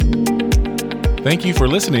Thank you for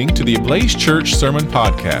listening to the Ablaze Church Sermon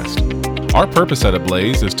Podcast. Our purpose at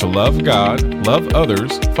Ablaze is to love God, love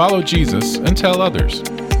others, follow Jesus, and tell others.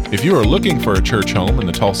 If you are looking for a church home in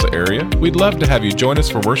the Tulsa area, we'd love to have you join us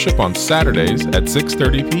for worship on Saturdays at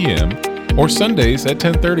 6:30 p.m. or Sundays at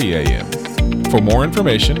 10:30 a.m. For more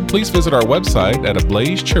information, please visit our website at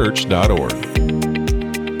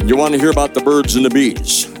ablazechurch.org. You want to hear about the birds and the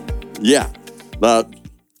bees? Yeah, the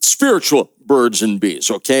spiritual birds and bees,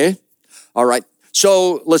 okay? All right,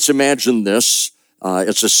 so let's imagine this.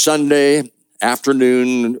 It's a Sunday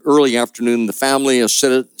afternoon, early afternoon. The family is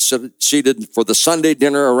seated for the Sunday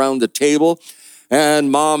dinner around the table, and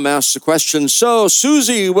Mom asks the question, "So,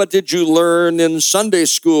 Susie, what did you learn in Sunday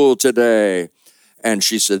school today?" And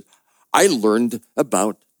she said, "I learned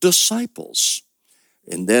about disciples."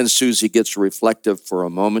 And then Susie gets reflective for a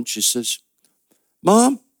moment. She says,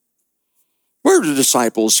 "Mom, where do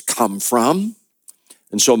disciples come from?"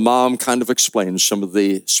 And so Mom kind of explains some of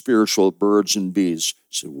the spiritual birds and bees.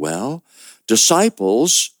 She said, "Well,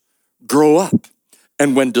 disciples grow up.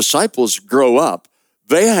 And when disciples grow up,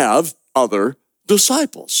 they have other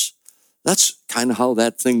disciples." That's kind of how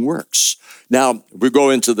that thing works. Now, we go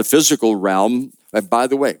into the physical realm. And by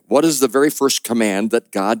the way, what is the very first command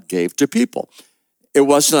that God gave to people? It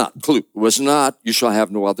was not, "You shall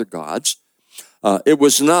have no other gods." It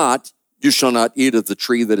was not, "You shall not eat of the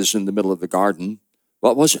tree that is in the middle of the garden."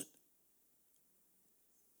 What was it?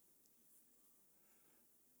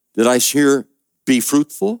 Did I hear, "Be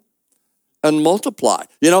fruitful and multiply"?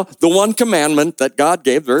 You know, the one commandment that God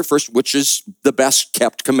gave, very first, which is the best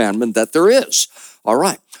kept commandment that there is. All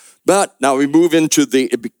right. But now we move into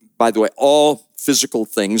by the way, all physical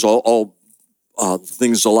things, all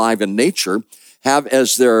things alive in nature have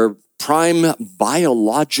as their prime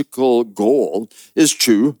biological goal is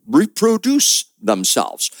to reproduce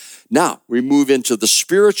themselves. Now, we move into the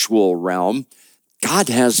spiritual realm. God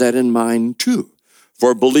has that in mind too,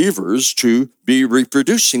 for believers to be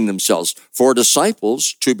reproducing themselves, for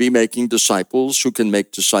disciples to be making disciples who can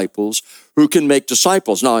make disciples who can make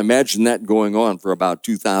disciples. Now, imagine that going on for about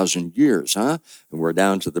 2,000 years, huh? And we're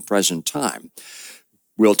down to the present time.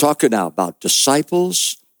 We'll talk now about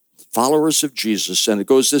disciples, followers of Jesus, and it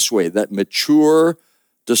goes this way, that mature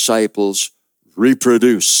disciples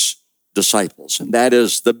reproduce disciples, and that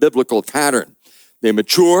is the biblical pattern. They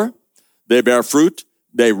mature, they bear fruit,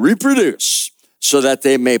 they reproduce, so that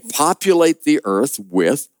they may populate the earth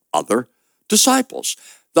with other disciples,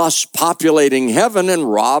 thus populating heaven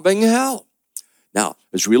and robbing hell. Now,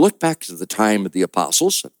 as we look back to the time of the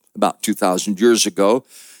apostles, about 2,000 years ago,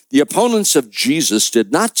 the opponents of Jesus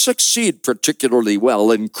did not succeed particularly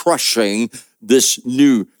well in crushing this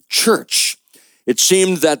new church. It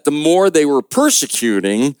seemed that the more they were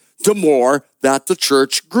persecuting, the more that the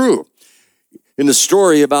church grew. In the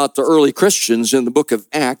story about the early Christians in the book of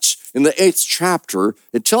Acts, in the 8th chapter,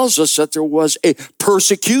 it tells us that there was a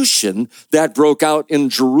persecution that broke out in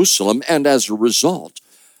Jerusalem, and as a result,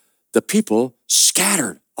 the people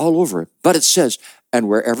scattered all over it. But it says, and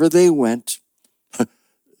wherever they went,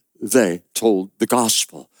 they told the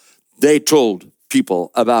gospel. They told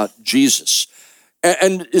people about Jesus.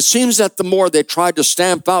 And it seems that the more they tried to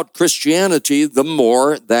stamp out Christianity, the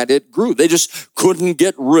more that it grew. They just couldn't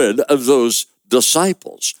get rid of those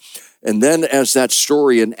disciples. And then as that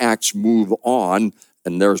story in Acts move on,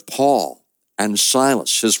 and there's Paul and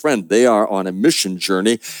Silas, his friend, they are on a mission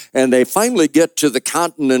journey, and they finally get to the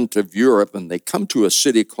continent of Europe, and they come to a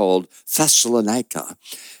city called Thessalonica,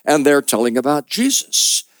 and they're telling about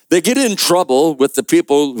Jesus. They get in trouble with the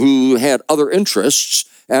people who had other interests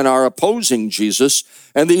and are opposing Jesus.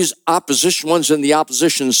 And these ones in the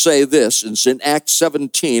opposition say this. It's in Acts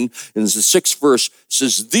 17, in the 6th verse, it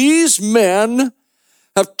says, "These men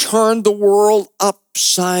have turned the world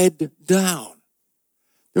upside down."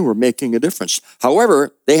 They were making a difference.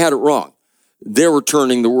 However, they had it wrong. They were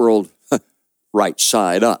turning the world right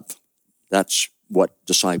side up. That's what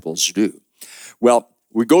disciples do. Well,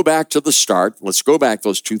 we go back to the start. Let's go back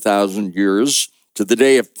those 2,000 years to the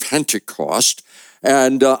day of Pentecost.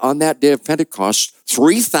 And on that day of Pentecost,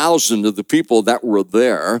 3,000 of the people that were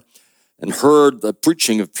there and heard the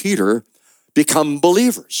preaching of Peter become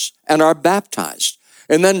believers and are baptized.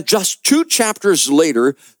 And then just 2 chapters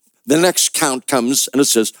later, the next count comes and it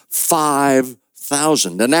says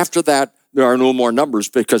 5,000. And after that, there are no more numbers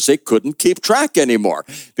because they couldn't keep track anymore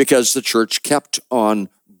because the church kept on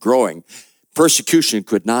growing. Persecution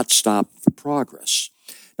could not stop the progress.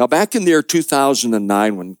 Now, back in the year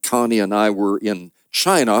 2009, when Connie and I were in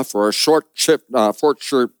China for a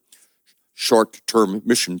short-term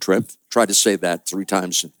mission trip, try to say that 3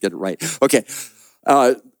 times and get it right. Okay,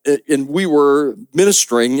 and we were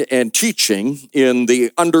ministering and teaching in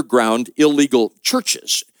the underground illegal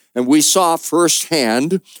churches. And we saw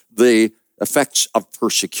firsthand the effects of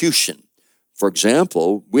persecution. For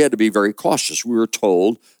example, we had to be very cautious. We were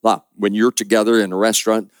told, when you're together in a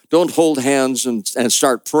restaurant, don't hold hands and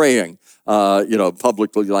start praying,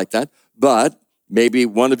 publicly like that. But maybe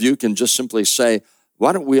one of you can just simply say,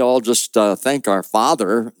 why don't we all just thank our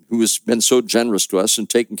Father who has been so generous to us and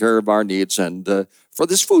taking care of our needs and for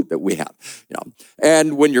this food that we have.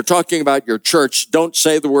 And when you're talking about your church, don't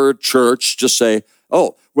say the word church. Just say,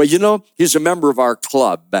 oh, well, he's a member of our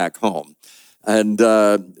club back home. And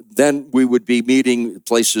then we would be meeting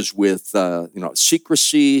places with,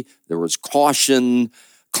 secrecy. There was caution,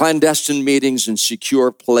 clandestine meetings in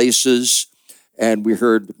secure places. And we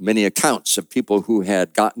heard many accounts of people who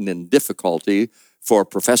had gotten in difficulty for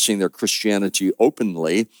professing their Christianity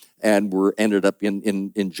openly and were ended up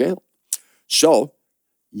in jail. So,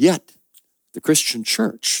 yet, the Christian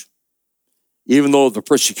church, even though the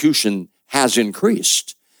persecution has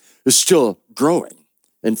increased, is still growing.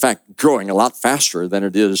 In fact, growing a lot faster than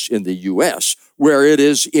it is in the U.S., where it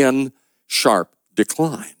is in sharp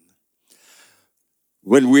decline.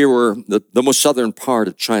 When we were the most southern part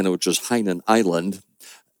of China, which is Hainan Island,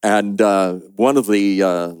 and one of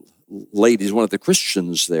the ladies, one of the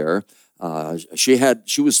Christians there,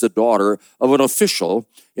 she was the daughter of an official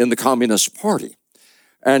in the Communist Party.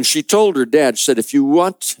 And she told her dad, said, if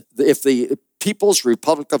the People's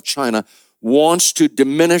Republic of China wants to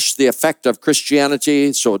diminish the effect of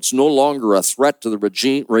Christianity so it's no longer a threat to the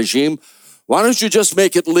regime, why don't you just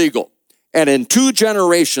make it legal? And in 2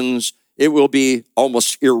 generations, it will be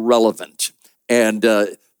almost irrelevant. And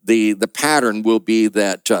the pattern will be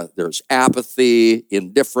that there's apathy,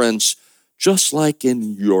 indifference, just like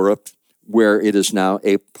in Europe, where it is now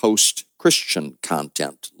a post-Christian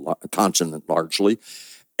continent largely.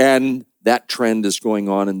 And that trend is going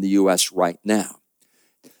on in the U.S. right now.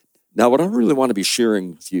 Now, what I really want to be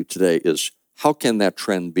sharing with you today is how can that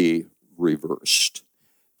trend be reversed?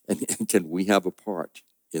 And can we have a part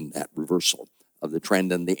in that reversal of the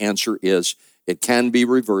trend? And the answer is it can be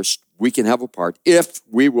reversed. We can have a part if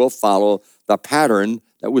we will follow the pattern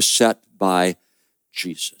that was set by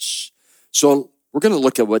Jesus. So we're going to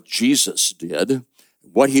look at what Jesus did,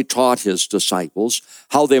 what he taught his disciples,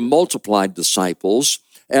 how they multiplied disciples,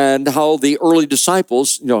 and how the early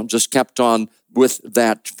disciples, just kept on with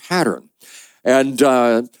that pattern. And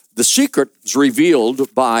the secret is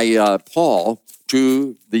revealed by Paul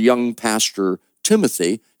to the young pastor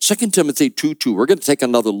Timothy, 2 Timothy 2:2. We're going to take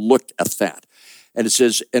another look at that. And it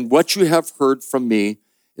says, and what you have heard from me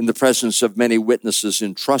in the presence of many witnesses,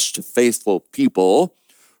 entrust to faithful people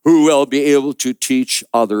who will be able to teach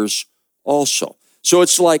others also. So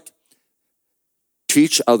it's like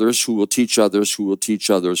teach others who will teach others who will teach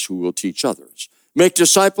others who will teach others. Make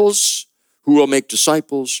disciples who will make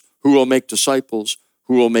disciples who will make disciples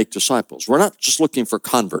who will make disciples. We're not just looking for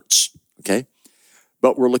converts, okay?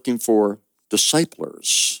 But we're looking for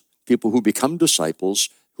disciplers, people who become disciples,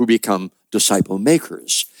 who become disciple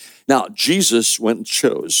makers. Now, Jesus went and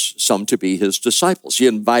chose some to be his disciples. He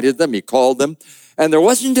invited them, he called them, and there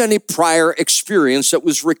wasn't any prior experience that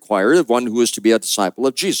was required of one who was to be a disciple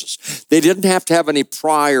of Jesus. They didn't have to have any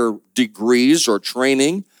prior degrees or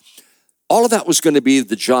training. All of that was going to be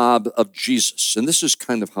the job of Jesus, and this is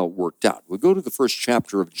kind of how it worked out. We go to the first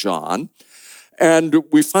chapter of John, and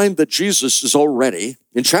we find that Jesus is already,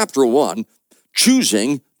 in chapter 1,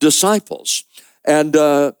 choosing disciples. And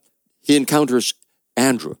he encounters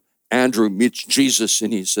Andrew. Andrew meets Jesus,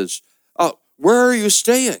 and he says, oh, where are you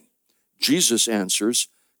staying? Jesus answers,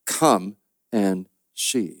 come and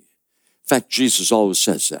see. In fact, Jesus always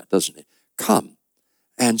says that, doesn't he? Come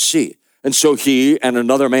and see. And so he and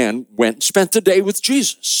another man went and spent the day with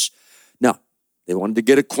Jesus. Now, they wanted to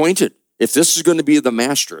get acquainted. If this is going to be the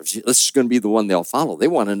master, if this is going to be the one they'll follow, they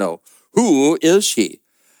want to know, who is he?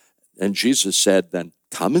 And Jesus said, then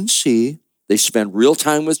come and see. They spend real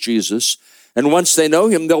time with Jesus. And once they know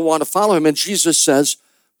him, they'll want to follow him. And Jesus says,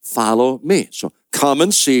 follow me. So come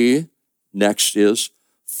and see. Next is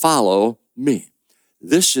follow me.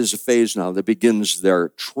 This is a phase now that begins their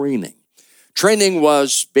training. Training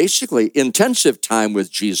was basically intensive time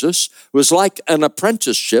with Jesus. It was like an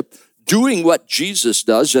apprenticeship, doing what Jesus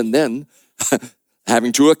does and then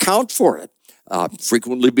having to account for it.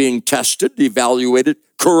 Frequently being tested, evaluated,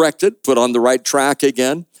 corrected, put on the right track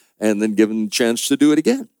again, and then given the chance to do it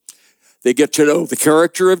again. They get to know the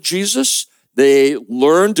character of Jesus. They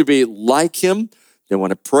learn to be like him. They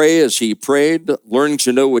want to pray as he prayed, learning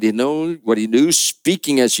to know what he knew,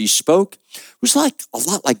 speaking as he spoke. It was like a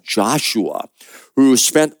lot like Joshua, who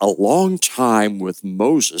spent a long time with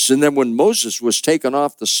Moses. And then when Moses was taken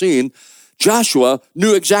off the scene, Joshua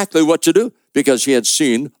knew exactly what to do because he had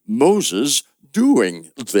seen Moses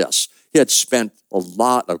doing this. He had spent a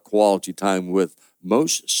lot of quality time with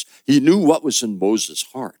Moses. He knew what was in Moses'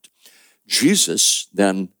 heart. Jesus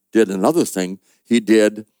then did another thing. He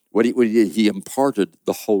did what he did. He imparted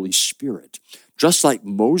the Holy Spirit, just like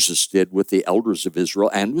Moses did with the elders of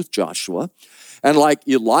Israel and with Joshua, and like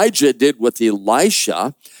Elijah did with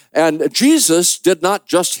Elisha. And Jesus did not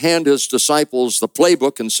just hand his disciples the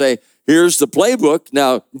playbook and say, here's the playbook,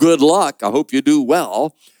 now good luck, I hope you do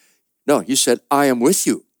well. No, he said, I am with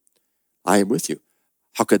you. I am with you.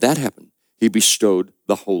 How could that happen? He bestowed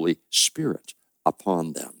the Holy Spirit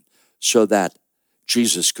upon them so that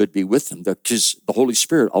Jesus could be with them. Because the Holy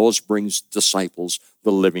Spirit always brings disciples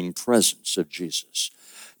the living presence of Jesus.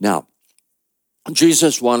 Now,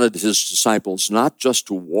 Jesus wanted his disciples not just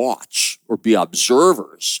to watch or be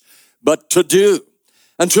observers, but to do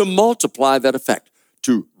and to multiply that effect,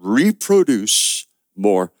 to reproduce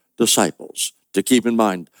more disciples, to keep in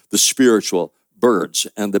mind the spiritual birds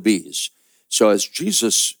and the bees. So as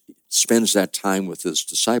Jesus spends that time with his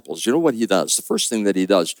disciples, you know what he does? The first thing that he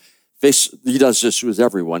does this with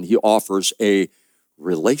everyone. He offers a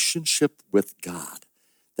relationship with God.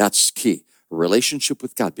 That's key, a relationship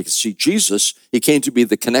with God. Because see, Jesus, he came to be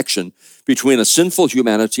the connection between a sinful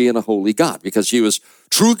humanity and a holy God, because he was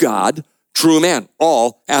true God, true man,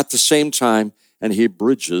 all at the same time, and he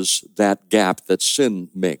bridges that gap that sin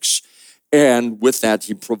makes. And with that,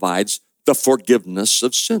 he provides the forgiveness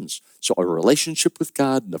of sins. So a relationship with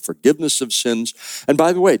God and the forgiveness of sins. And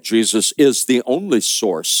by the way, Jesus is the only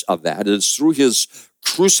source of that. It's through his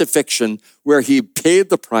crucifixion where he paid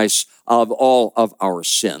the price of all of our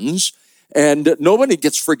sins. And nobody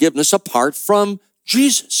gets forgiveness apart from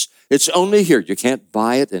Jesus. It's only here. You can't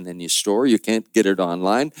buy it in any store. You can't get it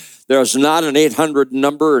online. There's not an 800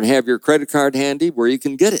 number and have your credit card handy where you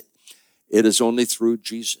can get it. It is only through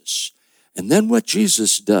Jesus. And then what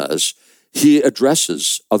Jesus does, he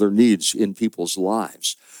addresses other needs in people's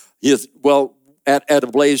lives. At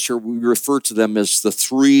Ablaze here, we refer to them as the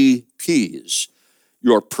 3 Ps.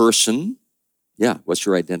 Your person, what's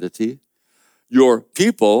your identity? Your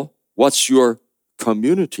people, what's your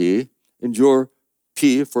community? And your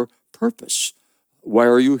P for purpose. Why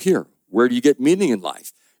are you here? Where do you get meaning in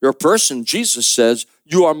life? Your person, Jesus says,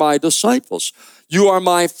 you are my disciples. You are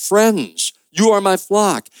my friends. You are my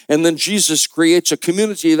flock. And then Jesus creates a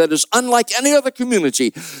community that is unlike any other community.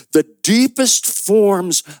 The deepest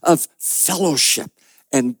forms of fellowship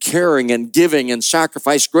and caring and giving and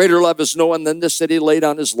sacrifice. Greater love is no one than this, that he laid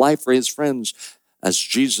down his life for his friends. As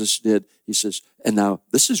Jesus did, he says, and now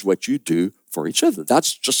this is what you do for each other.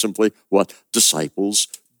 That's just simply what disciples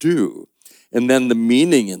do. And then the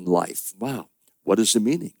meaning in life. Wow, what is the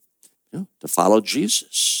meaning? To follow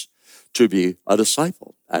Jesus, to be a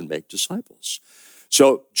disciple and make disciples.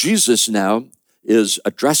 So Jesus now is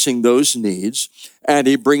addressing those needs, and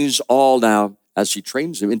he brings all now, as he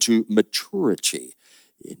trains them, into maturity.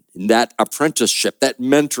 In that apprenticeship, that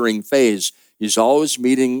mentoring phase, he's always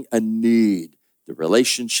meeting a need. The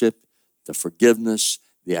relationship, the forgiveness,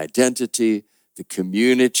 the identity, the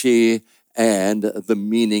community, and the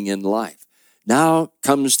meaning in life. Now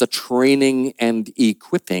comes the training and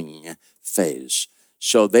equipping phase.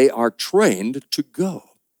 So they are trained to go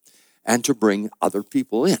and to bring other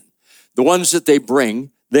people in. The ones that they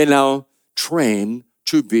bring, they now train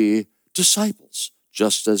to be disciples,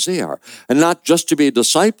 just as they are. And not just to be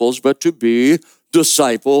disciples, but to be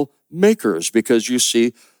disciple makers, because you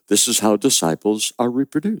see, this is how disciples are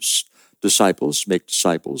reproduced. Disciples make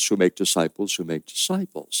disciples who make disciples who make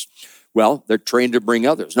disciples. Well, they're trained to bring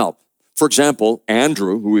others. Now, for example,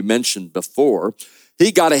 Andrew, who we mentioned before,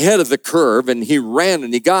 he got ahead of the curve and he ran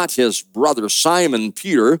and he got his brother Simon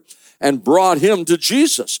Peter and brought him to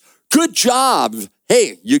Jesus. Good job.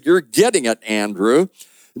 Hey, you're getting it, Andrew.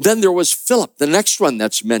 Then there was Philip, the next one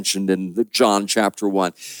that's mentioned in John chapter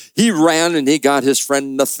 1. He ran and he got his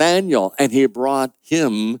friend Nathanael and he brought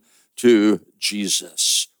him to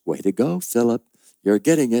Jesus. Way to go, Philip. You're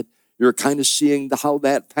getting it. You're kind of seeing how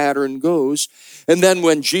that pattern goes. And then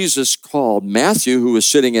when Jesus called Matthew, who was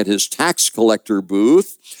sitting at his tax collector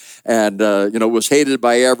booth and, was hated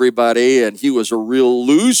by everybody, and he was a real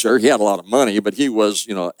loser. He had a lot of money, but he was,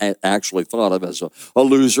 actually thought of as a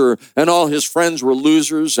loser. And all his friends were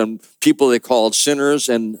losers and people they called sinners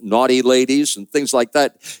and naughty ladies and things like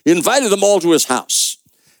that. He invited them all to his house.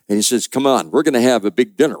 And he says, come on, we're going to have a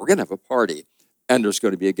big dinner. We're going to have a party. And there's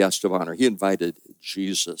going to be a guest of honor. He invited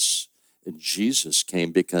Jesus. And Jesus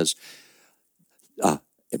came because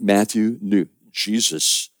Matthew knew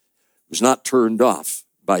Jesus was not turned off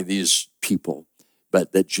by these people,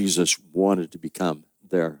 but that Jesus wanted to become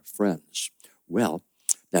their friends. Well,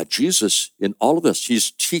 now Jesus, in all of this,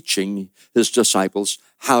 he's teaching his disciples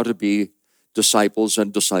how to be disciples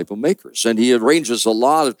and disciple makers. And he arranges a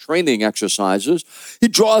lot of training exercises. He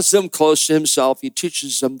draws them close to himself. He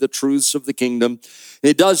teaches them the truths of the kingdom.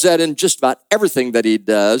 He does that in just about everything that he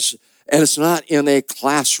does. And it's not in a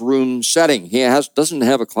classroom setting. He doesn't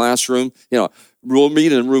have a classroom. We'll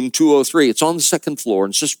meet in room 203. It's on the second floor.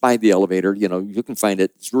 And it's just by the elevator. You can find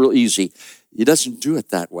it. It's real easy. He doesn't do it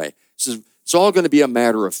that way. He says, it's all going to be a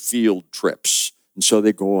matter of field trips. And so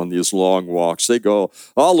they go on these long walks. They go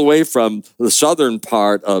all the way from the southern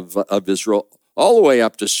part of Israel, all the way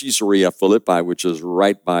up to Caesarea Philippi, which is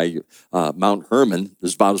right by Mount Hermon.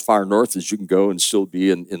 It's about as far north as you can go and still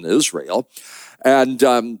be in Israel. And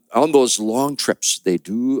on those long trips, they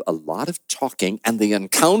do a lot of talking, and they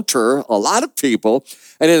encounter a lot of people.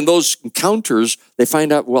 And in those encounters, they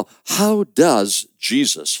find out, well, how does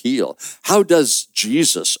Jesus heal? How does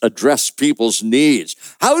Jesus address people's needs?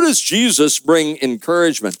 How does Jesus bring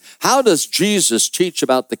encouragement? How does Jesus teach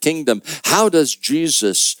about the kingdom? How does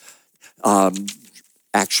Jesus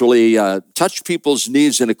actually touch people's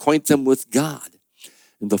needs and acquaint them with God?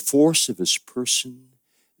 And the force of his person,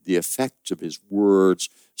 the effect of his words,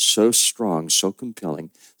 so strong, so compelling,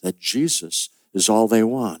 that Jesus is all they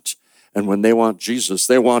want. And when they want Jesus,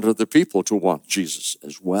 they want other people to want Jesus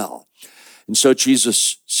as well. And so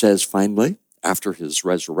Jesus says, finally, after his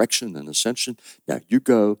resurrection and ascension, now you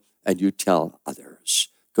go and you tell others.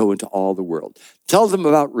 Go into all the world. Tell them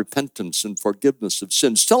about repentance and forgiveness of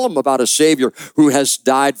sins. Tell them about a Savior who has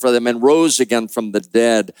died for them and rose again from the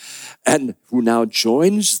dead, and who now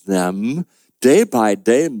joins them day by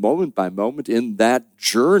day, moment by moment, in that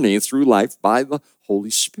journey through life by the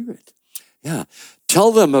Holy Spirit. Yeah.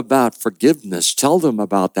 Tell them about forgiveness. Tell them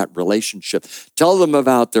about that relationship. Tell them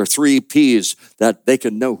about their 3 Ps, that they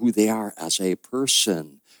can know who they are as a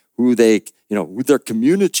person, who their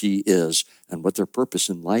community is, and what their purpose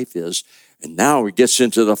in life is. And now it gets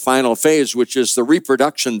into the final phase, which is the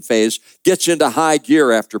reproduction phase, gets into high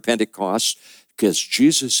gear after Pentecost, because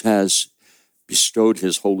Jesus has bestowed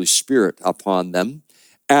his Holy Spirit upon them,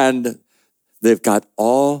 and they've got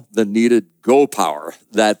all the needed go power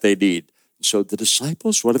that they need. So the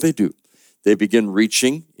disciples, what do? They begin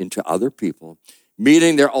reaching into other people,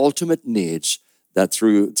 meeting their ultimate needs, that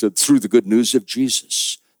through the good news of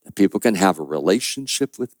Jesus, that people can have a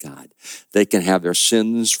relationship with God, they can have their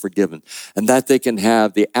sins forgiven, and that they can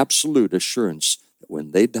have the absolute assurance that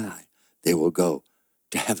when they die, they will go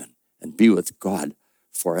to heaven and be with God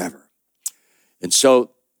forever. And so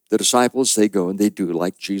the disciples, they go and they do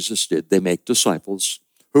like Jesus did. They make disciples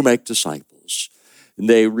who make disciples. And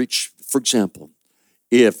they reach, for example,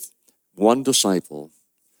 if one disciple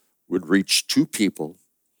would reach 2 people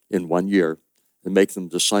in 1 year and make them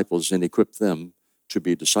disciples and equip them to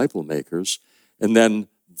be disciple makers, and then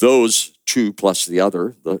those 2 plus the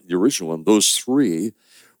other, the original one, those 3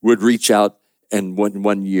 would reach out and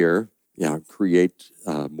 1 year, create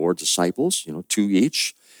more disciples, 2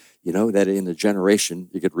 each. That in a generation,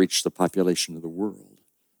 you could reach the population of the world.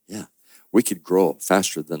 Yeah, we could grow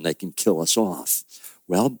faster than they can kill us off.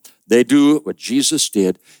 Well, they do what Jesus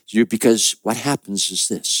did, because what happens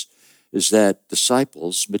is that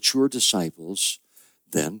disciples, mature disciples,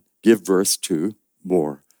 then give birth to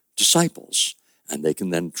more disciples, and they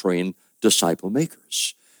can then train disciple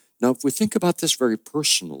makers. Now, if we think about this very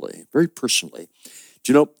personally,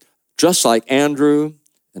 just like Andrew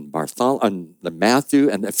and Bartholomew and Matthew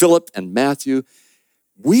and Philip and Matthew,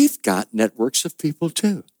 we've got networks of people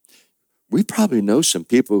too. We probably know some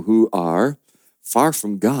people who are far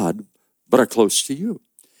from God, but are close to you.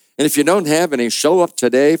 And if you don't have any, show up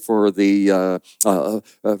today for for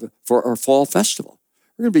our fall festival.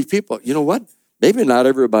 We're going to be people. You know what? Maybe not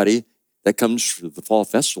everybody that comes to the fall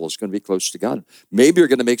festival is going to be close to God. Maybe you're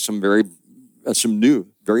going to make some new,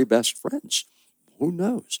 very best friends. Who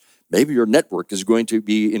knows? Maybe your network is going to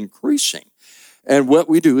be increasing. And what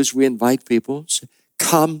we do is we invite people, say,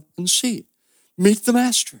 come and see. Meet the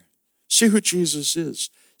Master. See who Jesus is.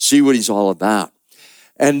 See what he's all about.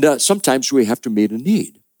 And sometimes we have to meet a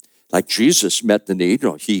need. Like Jesus met the need.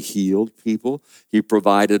 He healed people. He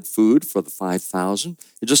provided food for the 5,000.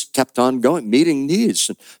 He just kept on going, meeting needs.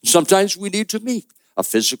 And sometimes we need to meet a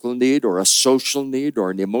physical need or a social need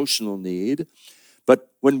or an emotional need.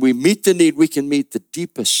 But when we meet the need, we can meet the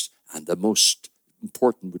deepest and the most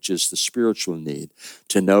important, which is the spiritual need,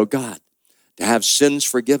 to know God, to have sins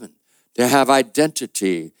forgiven, to have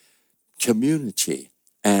identity, community,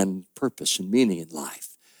 and purpose and meaning in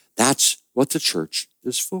life. That's what the church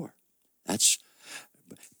is for.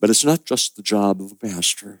 But it's not just the job of a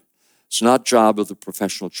pastor. It's not the job of the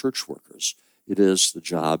professional church workers. It is the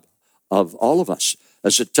job of all of us.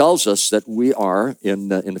 As it tells us that we are,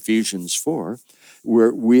 in Ephesians 4,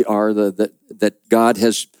 where we are that God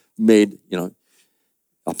has made,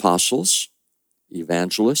 apostles,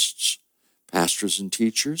 evangelists, pastors and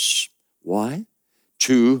teachers. Why?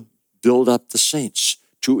 To build up the saints,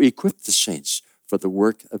 to equip the saints for the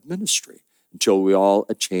work of ministry until we all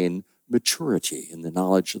attain maturity in the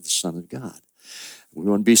knowledge of the Son of God. We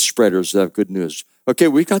want to be spreaders of good news. Okay,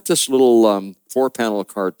 we got this little 4-panel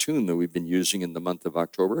cartoon that we've been using in the month of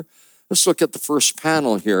October. Let's look at the first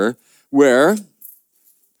panel here where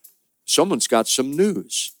someone's got some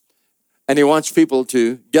news. And he wants people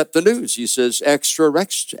to get the news. He says, extra,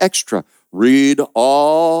 extra. Read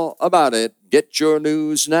all about it. Get your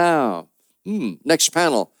news now. Next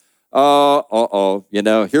panel.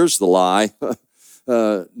 Here's the lie.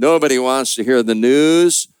 Nobody wants to hear the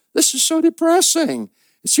news. This is so depressing.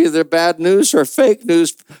 It's either bad news or fake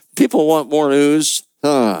news. People want more news.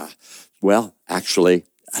 Well, actually,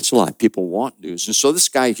 that's a lie. People want news. And so this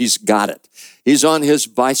guy, he's got it. He's on his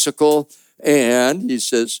bicycle, and he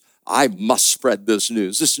says, I must spread this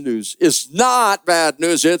news. This news is not bad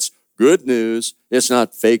news. It's good news. It's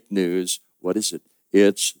not fake news. What is it?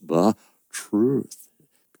 It's the truth,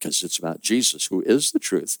 because it's about Jesus, who is the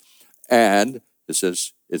truth. And it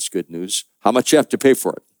says it's good news. How much you have to pay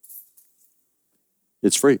for it?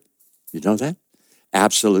 It's free. You know that?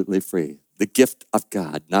 Absolutely free. The gift of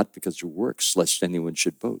God, not because of works, lest anyone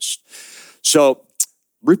should boast. So,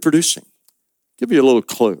 reproducing. Give you a little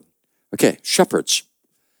clue. Okay, shepherds.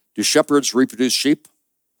 Do shepherds reproduce sheep?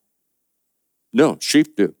 No,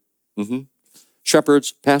 sheep do.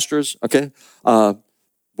 Shepherds, pastors, okay.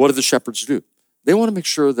 What do the shepherds do? They want to make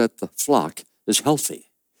sure that the flock is healthy,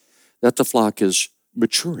 that the flock is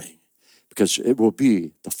maturing, because it will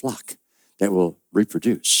be the flock that will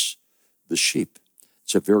reproduce the sheep.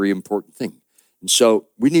 It's a very important thing. And so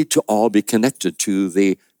we need to all be connected to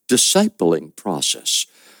the discipling process.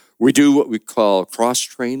 We do what we call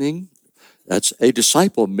cross-training. That's a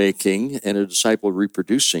disciple-making and a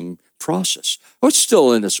disciple-reproducing process. Oh, it's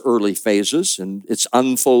still in its early phases, and it's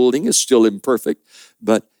unfolding. It's still imperfect,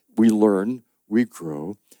 but we learn, we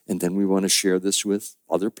grow, and then we want to share this with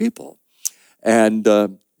other people. And,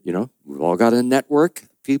 we've all got a network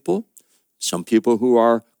of people, some people who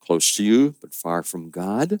are close to you but far from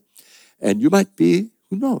God. And you might be,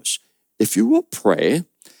 who knows, if you will pray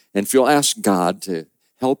and if you'll ask God to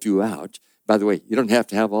help you out. By the way, you don't have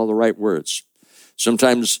to have all the right words.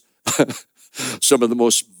 Sometimes some of the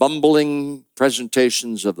most bumbling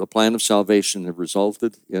presentations of the plan of salvation have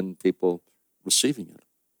resulted in people receiving it.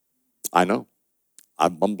 I know.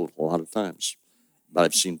 I've bumbled a lot of times, but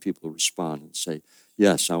I've seen people respond and say,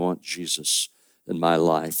 yes, I want Jesus in my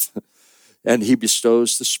life. And he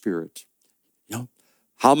bestows the Spirit.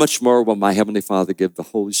 How much more will my Heavenly Father give the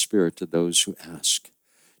Holy Spirit to those who ask?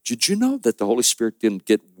 Did you know that the Holy Spirit didn't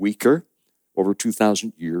get weaker over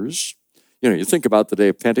 2,000 years? You think about the day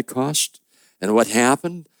of Pentecost and what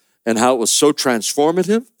happened and how it was so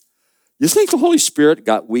transformative. You think the Holy Spirit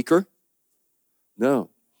got weaker?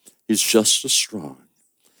 No, he's just as strong.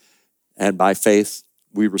 And by faith,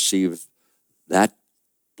 we receive that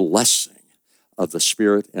blessing of the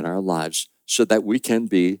Spirit in our lives so that we can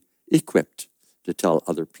be equipped to tell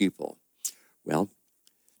other people. Well,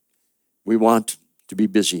 we want to be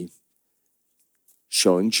busy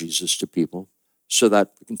showing Jesus to people so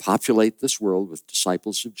that we can populate this world with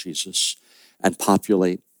disciples of Jesus and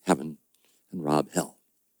populate heaven and rob hell.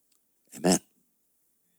 Amen.